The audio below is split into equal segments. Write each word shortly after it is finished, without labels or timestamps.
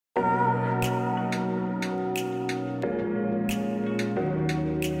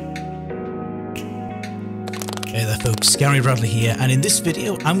folks, Gary Bradley here, and in this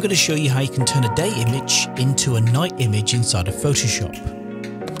video I'm going to show you how you can turn a day image into a night image inside of Photoshop.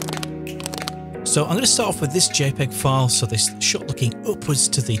 So I'm going to start off with this JPEG file. So this shot looking upwards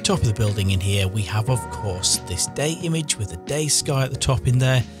to the top of the building in here, we have of course this day image with the day sky at the top in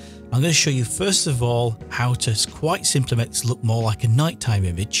there. I'm going to show you first of all how to quite simply make this look more like a nighttime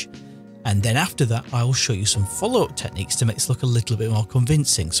image. And then after that, I will show you some follow-up techniques to make this look a little bit more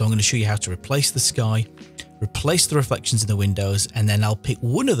convincing. So I'm going to show you how to replace the sky, replace the reflections in the windows, and then I'll pick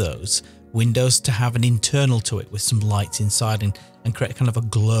one of those windows to have an internal to it with some lights inside and create kind of a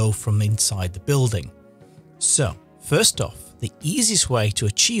glow from inside the building. So first off, the easiest way to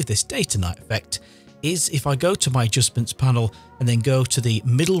achieve this day to night effect is if I go to my adjustments panel and then go to the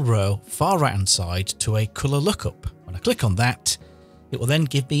middle row, far right hand side to a color lookup. When I click on that, it will then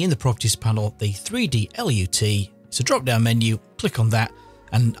give me in the properties panel the 3D LUT. It's a drop down menu, click on that.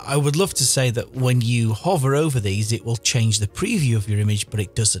 And I would love to say that when you hover over these, it will change the preview of your image, but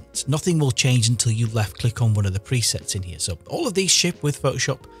it doesn't. Nothing will change until you left click on one of the presets in here. So all of these ship with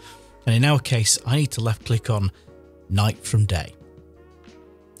Photoshop. And in our case, I need to left click on night from day.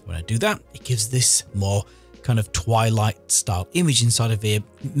 When I do that, it gives this more kind of twilight style image inside of here,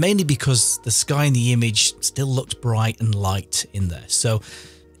 mainly because the sky in the image still looks bright and light in there. So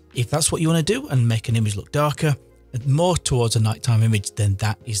if that's what you want to do and make an image look darker and more towards a nighttime image, then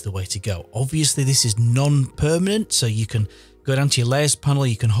that is the way to go. Obviously this is non-permanent, so you can go down to your layers panel,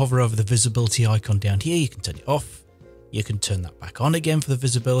 you can hover over the visibility icon down here, you can turn it off, you can turn that back on again for the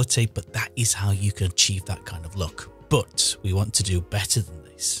visibility, but that is how you can achieve that kind of look. But we want to do better than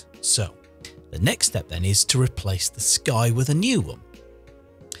this. So the next step then is to replace the sky with a new one.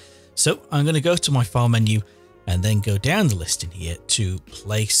 So I'm going to go to my file menu and then go down the list in here to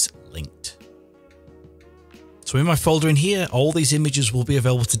place linked. So in my folder in here, all these images will be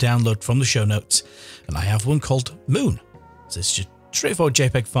available to download from the show notes, and I have one called Moon. So it's just a straightforward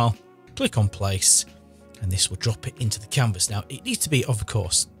JPEG file, click on place, and this will drop it into the canvas. Now it needs to be, of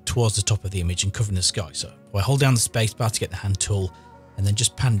course, towards the top of the image and covering the sky. So if I hold down the space bar to get the hand tool, and then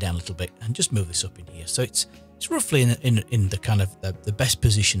just pan down a little bit and just move this up in here. So it's roughly in the kind of the best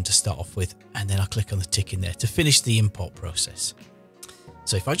position to start off with. And then I'll click on the tick in there to finish the import process.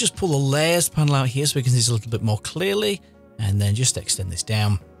 So if I just pull the layers panel out here so we can see this a little bit more clearly, and then just extend this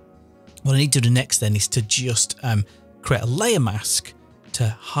down. What I need to do next then is to just create a layer mask to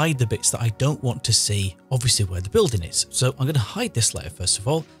hide the bits that I don't want to see, obviously where the building is. So I'm going to hide this layer first of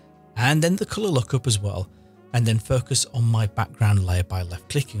all, and then the color lookup as well. And then focus on my background layer by left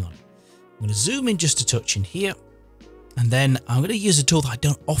clicking on it. I'm going to zoom in just a touch in here, and then I'm going to use a tool that I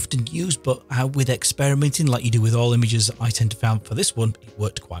don't often use, but with experimenting like you do with all images, I tend to find for this one it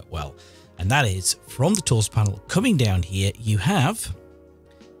worked quite well. And that is from the tools panel coming down here, you have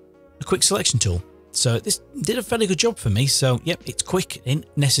a quick selection tool. So this did a fairly good job for me. So yep, it's quick, ain't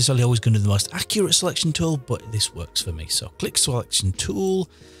necessarily always going to be the most accurate selection tool, but this works for me. So click selection tool.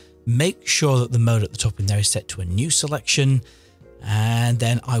 Make sure that the mode at the top in there is set to a new selection, and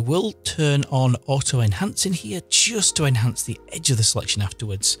then I will turn on auto enhance in here just to enhance the edge of the selection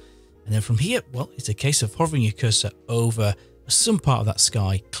afterwards. And then from here, well, it's a case of hovering your cursor over some part of that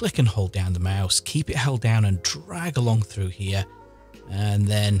sky, click and hold down the mouse, keep it held down and drag along through here, and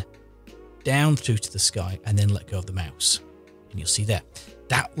then down through to the sky, and then let go of the mouse. And you'll see there.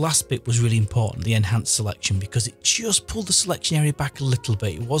 That last bit was really important, the enhanced selection, because it just pulled the selection area back a little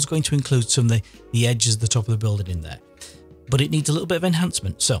bit. It was going to include some of the edges of the top of the building in there, but it needs a little bit of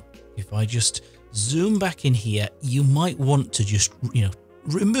enhancement. So if I just zoom back in here, you might want to just,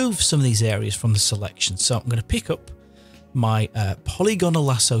 remove some of these areas from the selection. So I'm going to pick up my polygonal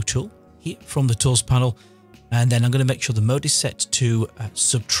lasso tool here from the tools panel, and then I'm going to make sure the mode is set to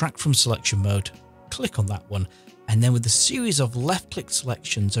subtract from selection mode. Click on that one. And then with a series of left click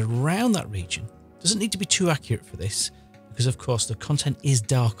selections around that region, doesn't need to be too accurate for this, because of course the content is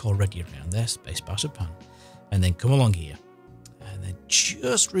dark already around there, spacebar to pan, and then come along here and then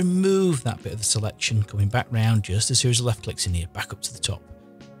just remove that bit of the selection, coming back round, just a series of left clicks in here, back up to the top,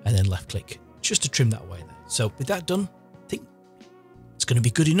 and then left click just to trim that away there. So with that done, I think it's going to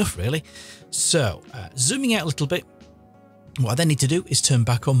be good enough really. So zooming out a little bit, what I then need to do is turn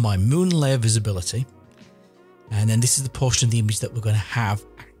back on my moon layer visibility. And then this is the portion of the image that we're going to have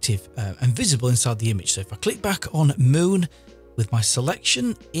active and visible inside the image. So if I click back on moon with my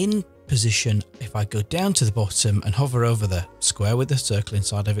selection in position, if I go down to the bottom and hover over the square with the circle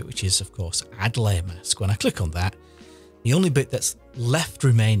inside of it, which is of course add layer mask, when I click on that, the only bit that's left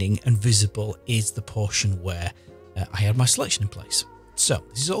remaining and visible is the portion where I had my selection in place. So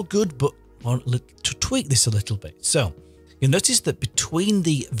this is all good, but I want to tweak this a little bit. So you'll notice that between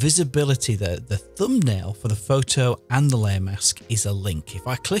the visibility, the thumbnail for the photo and the layer mask is a link. If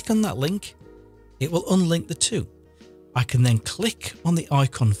I click on that link, it will unlink the two. I can then click on the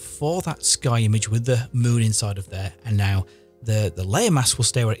icon for that sky image with the moon inside of there, and now the layer mask will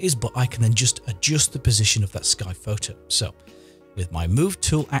stay where it is, but I can then just adjust the position of that sky photo. So with my move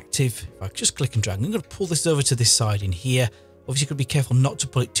tool active, if I just click and drag, I'm going to pull this over to this side in here. Obviously, you've got to be careful not to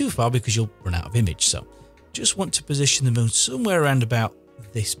pull it too far because you'll run out of image. So just want to position the moon somewhere around about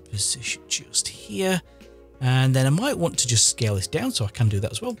this position just here. And then I might want to just scale this down, so I can do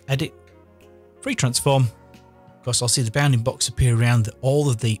that as well. Edit, free transform. Of course, I'll see the bounding box appear around all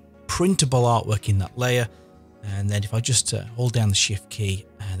of the printable artwork in that layer. And then if I just hold down the shift key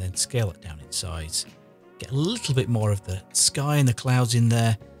and then scale it down in size, get a little bit more of the sky and the clouds in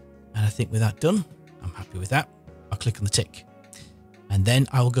there. And I think with that done, I'm happy with that. I'll click on the tick. And then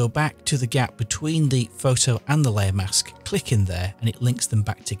I will go back to the gap between the photo and the layer mask, click in there, and it links them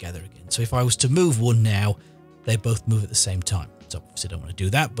back together again. So if I was to move one now, they both move at the same time. So obviously I don't want to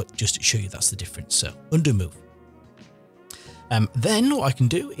do that, but just to show you that's the difference. So undo move. Then what I can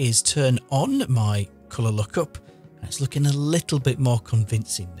do is turn on my color lookup, and it's looking a little bit more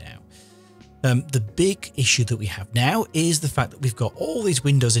convincing now. The big issue that we have now is the fact that we've got all these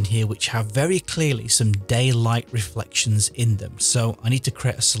windows in here which have very clearly some daylight reflections in them. So I need to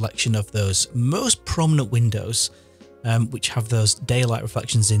create a selection of those most prominent windows which have those daylight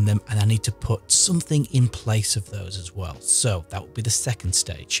reflections in them, and I need to put something in place of those as well. So that would be the second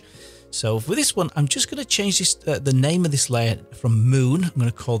stage. So for this one, I'm just going to change this, the name of this layer from moon. I'm going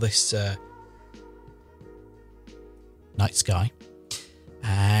to call this night sky.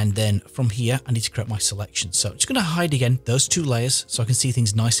 And then from here, I need to create my selection. So I'm just going to hide again those two layers so I can see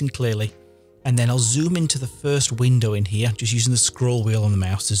things nice and clearly. And then I'll zoom into the first window in here, just using the scroll wheel on the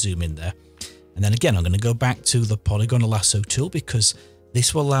mouse to zoom in there. And then again, I'm going to go back to the polygon lasso tool because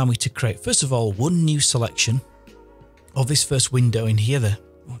this will allow me to create, first of all, one new selection of this first window in here.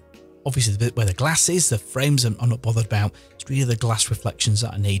 Obviously, the bit where the glass is, the frames I'm not bothered about. It's really the glass reflections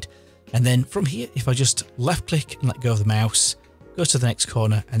that I need. And then from here, if I just left click and let go of the mouse, go to the next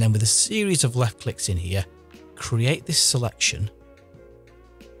corner, and then with a series of left clicks in here, create this selection.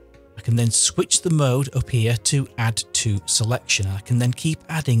 I can then switch the mode up here to add to selection. I can then keep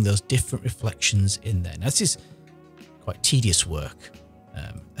adding those different reflections in there. Now, this is quite tedious work,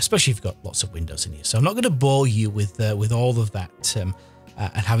 especially if you've got lots of windows in here. So I'm not going to bore you with all of that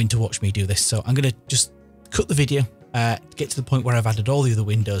and having to watch me do this. So I'm going to just cut the video, get to the point where I've added all the other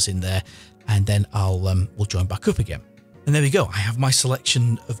windows in there, and then we'll join back up again. And there we go. I have my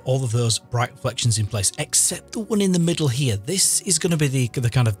selection of all of those bright reflections in place, except the one in the middle here. This is going to be the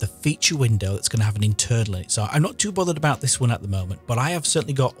kind of the feature window that's going to have an internal in it. So I'm not too bothered about this one at the moment, but I have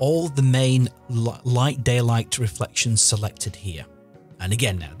certainly got all the main light daylight reflections selected here. And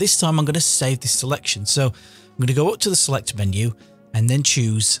again, now this time I'm going to save this selection. So I'm going to go up to the select menu and then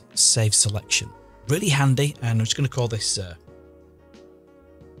choose save selection. Really handy. And I'm just going to call this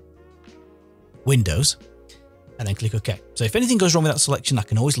Windows. And then click OK. So if anything goes wrong with that selection, I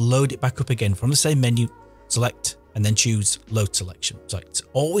can always load it back up again from the same menu, select, and then choose load selection. So it's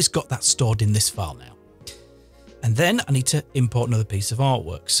always got that stored in this file now. And then I need to import another piece of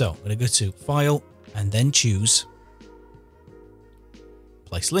artwork. So I'm going to go to File and then choose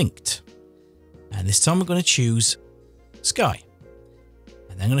Place Linked. And this time I'm going to choose Sky.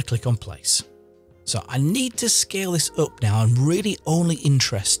 And then I'm going to click on Place. So I need to scale this up now. I'm really only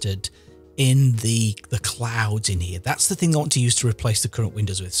interested in the clouds in here. That's the thing I want to use to replace the current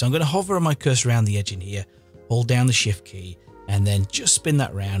windows with. So I'm going to hover on my cursor around the edge in here, hold down the shift key, and then just spin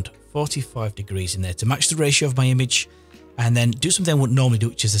that around 45 degrees in there to match the ratio of my image, and then do something I wouldn't normally do,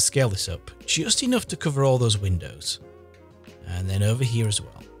 which is to scale this up just enough to cover all those windows. And then over here as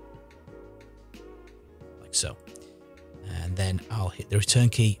well, like so. And then I'll hit the return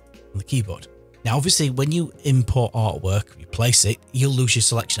key on the keyboard. Now, obviously, when you import artwork, you place it, you'll lose your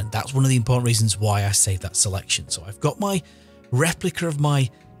selection. And that's one of the important reasons why I saved that selection. So I've got my replica of my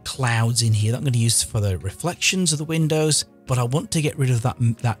clouds in here that I'm going to use for the reflections of the windows, but I want to get rid of that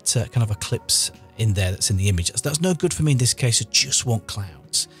kind of eclipse in there that's in the image. That's no good for me in this case. I just want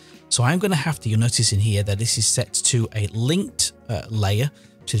clouds. So I'm going to have to, you'll notice in here that this is set to a linked layer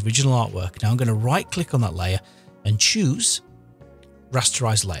to the original artwork. Now I'm going to right click on that layer and choose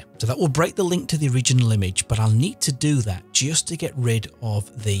rasterized layer. So that will break the link to the original image, but I'll need to do that just to get rid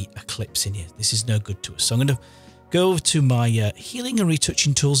of the eclipse in here. This is no good to us. So I'm going to go over to my healing and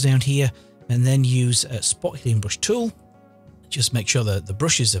retouching tools down here and then use a spot healing brush tool. Just make sure that the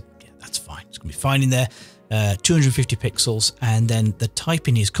brushes are, yeah, that's fine. It's going to be fine in there. 250 pixels. And then the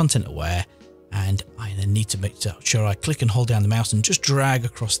typing is content aware. And and I then need to make sure I click and hold down the mouse and just drag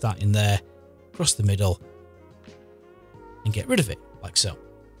across that in there, across the middle, and get rid of it like so.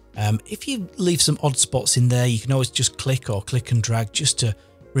 If you leave some odd spots in there, you can always just click and drag just to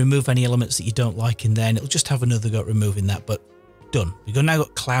remove any elements that you don't like in there, and it'll just have another go at removing that. But done. We've now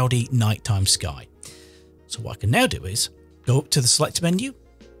got cloudy nighttime sky. So what I can now do is go up to the select menu,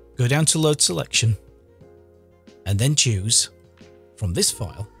 go down to load selection, and then choose from this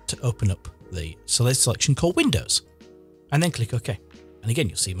file to open up the select selection called Windows, and then click OK. And again,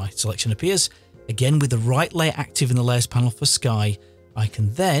 you'll see my selection appears. Again, with the right layer active in the layers panel for sky, I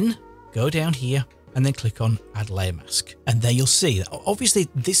can then go down here and then click on add layer mask. And there you'll see that obviously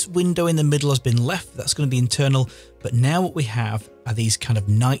this window in the middle has been left. That's going to be internal. But now what we have are these kind of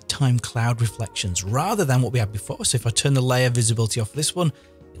nighttime cloud reflections rather than what we had before. So if I turn the layer visibility off this one,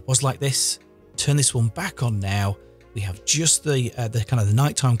 it was like this. Turn this one back on now. We have just the kind of the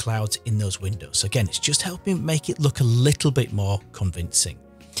nighttime clouds in those windows. So again, it's just helping make it look a little bit more convincing.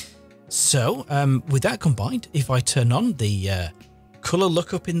 So with that combined, if I turn on the color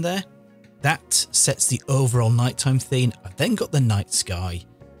lookup in there, that sets the overall nighttime theme. I've then got the night sky,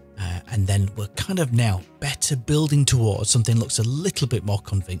 and then we're kind of now better building towards something that looks a little bit more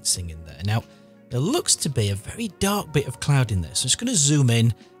convincing in there. Now, there looks to be a very dark bit of cloud in there. So I'm just going to zoom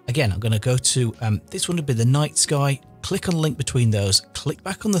in. Again, I'm going to go to, this one would be the night sky, click on link between those, click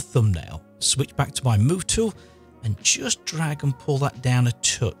back on the thumbnail, switch back to my move tool, and just drag and pull that down a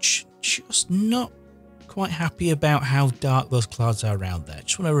touch. Just not quite happy about how dark those clouds are around there.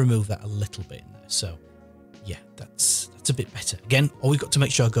 Just want to remove that a little bit in there. So yeah, that's a bit better. Again, all we've got to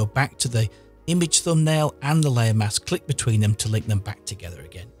make sure I go back to the image thumbnail and the layer mask, click between them to link them back together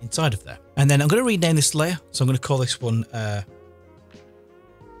again inside of there. And then I'm going to rename this layer. So I'm going to call this one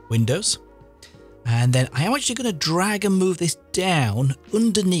Windows. And then I am actually going to drag and move this down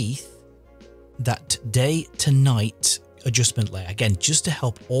underneath that day to night adjustment layer, again just to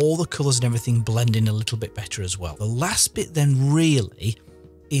help all the colors and everything blend in a little bit better as well. The last bit then really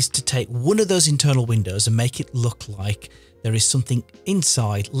is to take one of those internal windows and make it look like there is something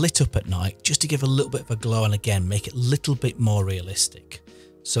inside lit up at night, just to give a little bit of a glow and again make it a little bit more realistic.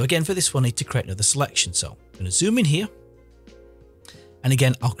 So again, for this one I need to create another selection. So I'm going to zoom in here, and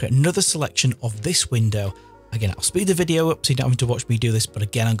again I'll create another selection of this window. Again, I'll speed the video up so you don't have to watch me do this, but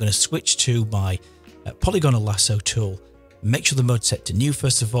again I'm going to switch to my polygonal lasso tool. Make sure the mode's set to new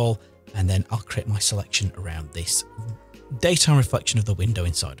first of all, and then I'll create my selection around this daytime reflection of the window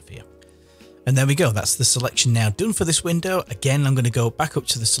inside of here. And there we go. That's the selection now done for this window. Again, I'm going to go back up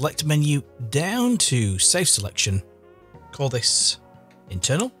to the select menu, down to save selection, call this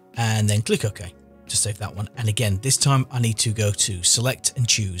internal, and then click OK to save that one. And again, this time I need to go to select and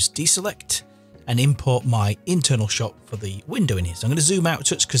choose deselect and import my internal shot for the window in here. So I'm going to zoom out a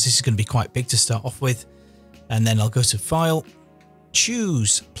touch because this is going to be quite big to start off with. And then I'll go to File,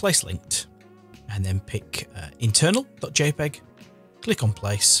 choose Place Linked, and then pick internal.jpg, click on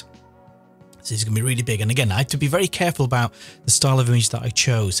Place. So this is going to be really big. And again, I have to be very careful about the style of image that I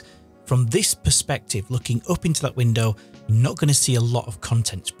chose. From this perspective, looking up into that window, you're not going to see a lot of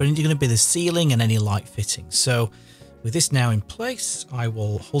content. It's only going to be the ceiling and any light fittings. So with this now in place, I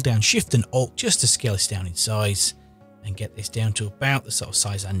will hold down Shift and Alt just to scale this down in size and get this down to about the sort of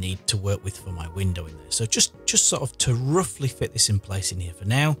size I need to work with for my window in there. So just sort of to roughly fit this in place in here for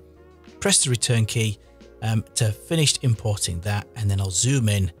now. Press the return key to finish importing that, and then I'll zoom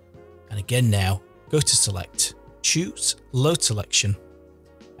in, and again now go to select, choose load selection,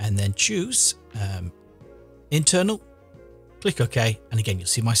 and then choose internal, click OK, and again you'll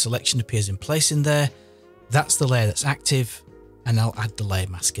see my selection appears in place in there. That's the layer that's active, and I'll add the layer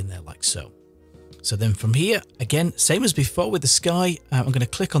mask in there like so. So then from here, again, same as before with the sky, I'm going to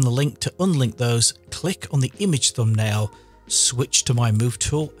click on the link to unlink those, click on the image thumbnail, switch to my move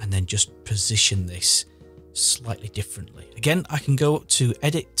tool, and then just position this slightly differently. Again, I can go up to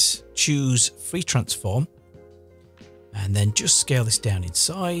edit, choose free transform, and then just scale this down in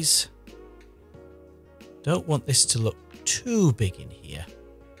size. Don't want this to look too big in here,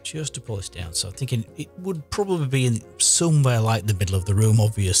 just to pull this down. So I'm thinking it would probably be in somewhere like the middle of the room,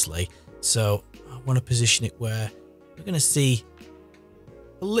 obviously. So I want to position it where we're going to see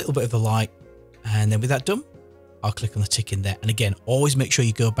a little bit of the light, and then with that done, I'll click on the tick in there. And again, always make sure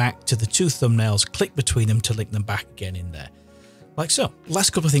you go back to the two thumbnails, click between them to link them back again in there, like so.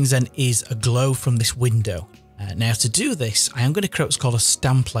 Last couple of things then is a glow from this window. Now to do this, I am going to create what's called a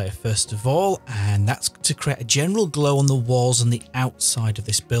stamp layer first of all, and that's to create a general glow on the walls and the outside of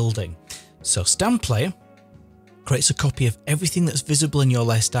this building. So stamp layer creates a copy of everything that's visible in your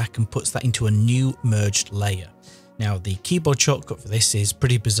layer stack and puts that into a new merged layer. Now the keyboard shortcut for this is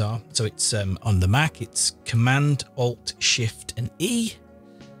pretty bizarre. So it's on the Mac, it's Command, Alt, Shift and E.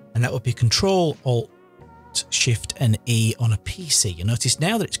 And that would be Control, Alt, Shift and E on a PC. You notice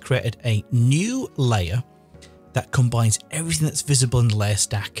now that it's created a new layer that combines everything that's visible in the layer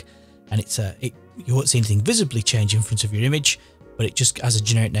stack. And you won't see anything visibly change in front of your image, but it just has a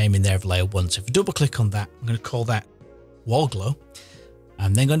generic name in there of layer 1. So if I double click on that, I'm going to call that wall glow.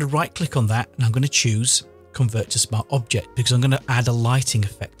 I'm then going to right click on that and I'm going to choose Convert to Smart Object, because I'm going to add a lighting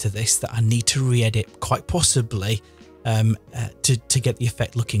effect to this that I need to re-edit quite possibly to get the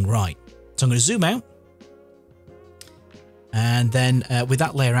effect looking right. So I'm going to zoom out, and then with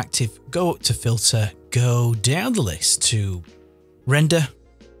that layer active, go up to Filter, go down the list to Render,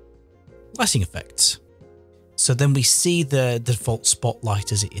 Lighting Effects. So then we see the default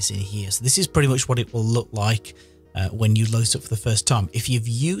spotlight as it is in here. So this is pretty much what it will look like when you load it up for the first time. If you've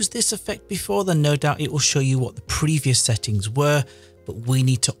used this effect before, then no doubt it will show you what the previous settings were, but we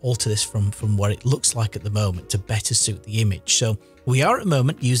need to alter this from what it looks like at the moment to better suit the image. So we are at the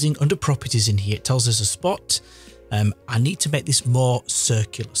moment using under properties in here. It tells us a spot. I need to make this more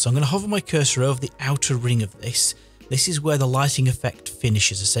circular. So I'm going to hover my cursor over the outer ring of this. This is where the lighting effect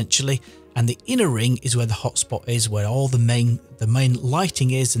finishes essentially. And the inner ring is where the hotspot is, where all the main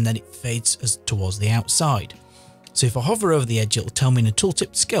lighting is, and then it fades towards the outside. So if I hover over the edge, it'll tell me in a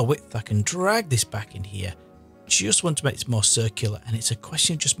tooltip scale width. I can drag this back in here. Just want to make this more circular, and it's a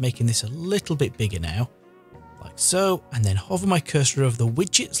question of just making this a little bit bigger now, like so, and then hover my cursor over the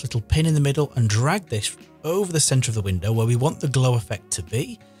widget's little pin in the middle and drag this over the center of the window where we want the glow effect to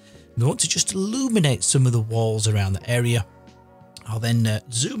be. We want to just illuminate some of the walls around the area. I'll then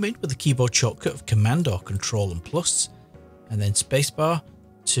zoom in with the keyboard shortcut of Command or Control and Plus, and then spacebar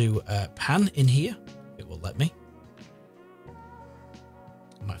to pan in here. It will let me.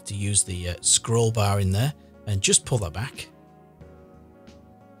 I might have to use the scroll bar in there and just pull that back.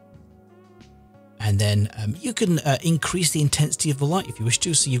 And then you can increase the intensity of the light if you wish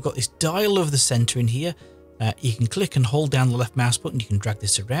to. So you've got this dial over the center in here. You can click and hold down the left mouse button. You can drag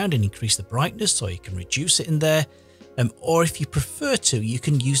this around and increase the brightness, or you can reduce it in there. Or if you prefer to, you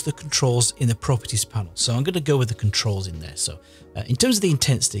can use the controls in the properties panel. So I'm going to go with the controls in there. So in terms of the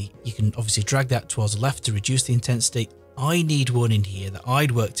intensity, you can obviously drag that towards the left to reduce the intensity. I need one in here that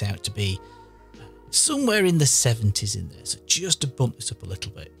I'd worked out to be somewhere in the 70s in there. So just to bump this up a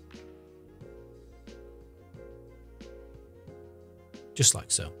little bit. Just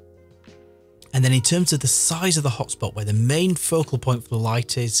like so. And then in terms of the size of the hotspot, where the main focal point for the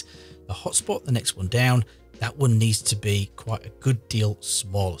light is, the hotspot, the next one down, that one needs to be quite a good deal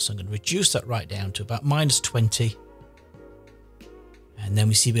smaller. So I'm going to reduce that right down to about -20. And then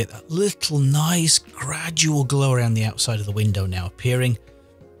we see we get that little nice gradual glow around the outside of the window now appearing.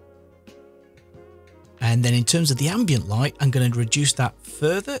 And then in terms of the ambient light, I'm going to reduce that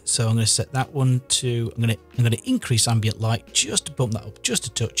further. So I'm going to set that one to, I'm going to increase ambient light just to bump that up just a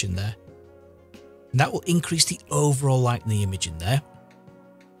touch in there. And that will increase the overall light in the image in there.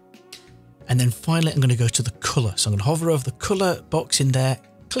 And then finally, I'm going to go to the color. So I'm going to hover over the color box in there,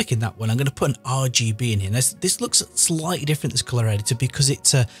 click in that one. I'm going to put an RGB in here. This looks slightly different, this color editor, because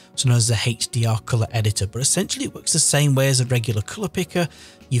it's also known as a HDR color editor, but essentially it works the same way as a regular color picker.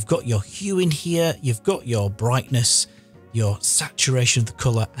 You've got your hue in here, you've got your brightness, your saturation of the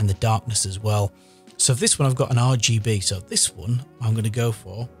color, and the darkness as well. So for this one, I've got an RGB. So this one, I'm going to go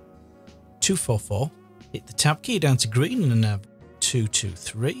for 244, hit the tab key down to green, and then have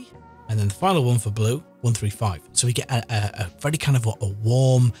 223. And then the final one for blue, 135. So we get a very kind of a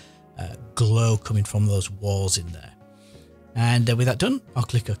warm glow coming from those walls in there. And with that done, I'll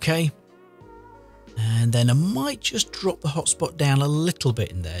click OK. And then I might just drop the hotspot down a little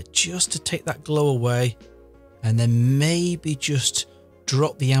bit in there just to take that glow away. And then maybe just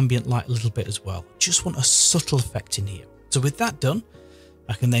drop the ambient light a little bit as well. Just want a subtle effect in here. So with that done,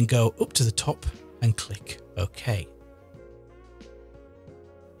 I can then go up to the top and click OK.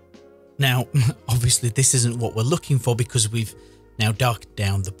 Now, obviously, this isn't what we're looking for because we've now darkened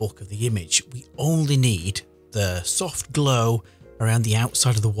down the bulk of the image. We only need the soft glow around the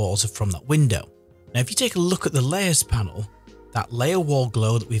outside of the walls from that window. Now, if you take a look at the layers panel, that layer wall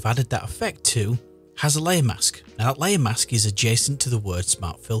glow that we've added that effect to has a layer mask. Now, that layer mask is adjacent to the word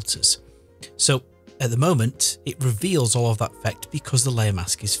smart filters. So at the moment, it reveals all of that effect because the layer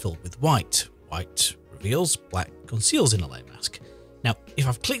mask is filled with white. White reveals, black conceals in a layer mask. Now, if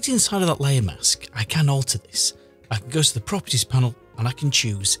I've clicked inside of that layer mask, I can alter this. I can go to the properties panel and I can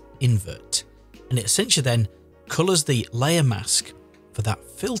choose invert. And it essentially then colors the layer mask for that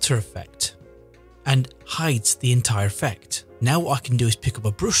filter effect and hides the entire effect. Now what I can do is pick up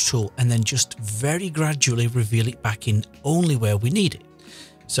a brush tool and then just very gradually reveal it back in only where we need it.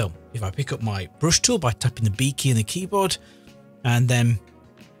 So if I pick up my brush tool by tapping the B key on the keyboard and then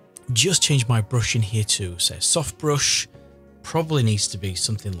just change my brush in here to say soft brush, probably needs to be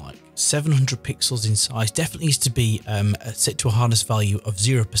something like 700 pixels in size, definitely needs to be set to a hardness value of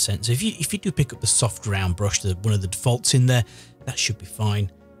 0%. So if you do pick up the soft round brush, one of the defaults in there, that should be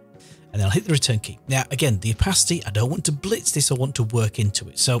fine. And then I'll hit the return key. Now, again, the opacity, I don't want to blitz this, I want to work into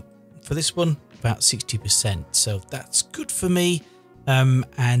it. So for this one, about 60%. So that's good for me. And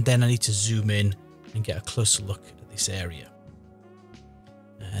then I need to zoom in and get a closer look at this area.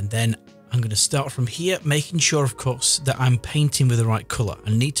 And then I'm going to start from here, making sure, of course, that I'm painting with the right color. I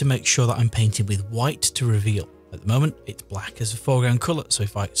need to make sure that I'm painting with white to reveal. At the moment, it's black as a foreground color. So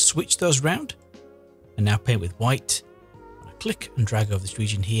if I switch those round and now paint with white, click and drag over this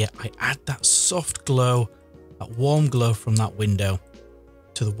region here, I add that soft glow, that warm glow from that window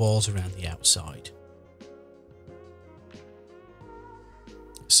to the walls around the outside.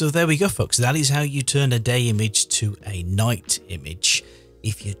 So there we go, folks. That is how you turn a day image to a night image.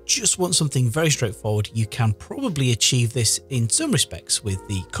 If you just want something very straightforward, you can probably achieve this in some respects with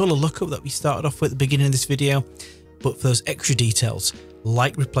the color lookup that we started off with at the beginning of this video. But for those extra details,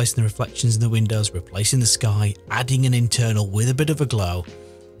 like replacing the reflections in the windows, replacing the sky, adding an internal with a bit of a glow,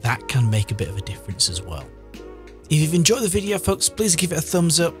 that can make a bit of a difference as well. If you've enjoyed the video, folks, please give it a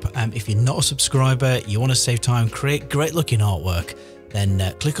thumbs up. If you're not a subscriber, you want to save time, create great looking artwork, then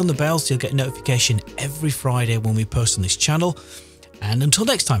click on the bell so you'll get a notification every Friday when we post on this channel. And until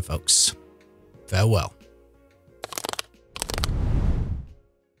next time, folks, farewell.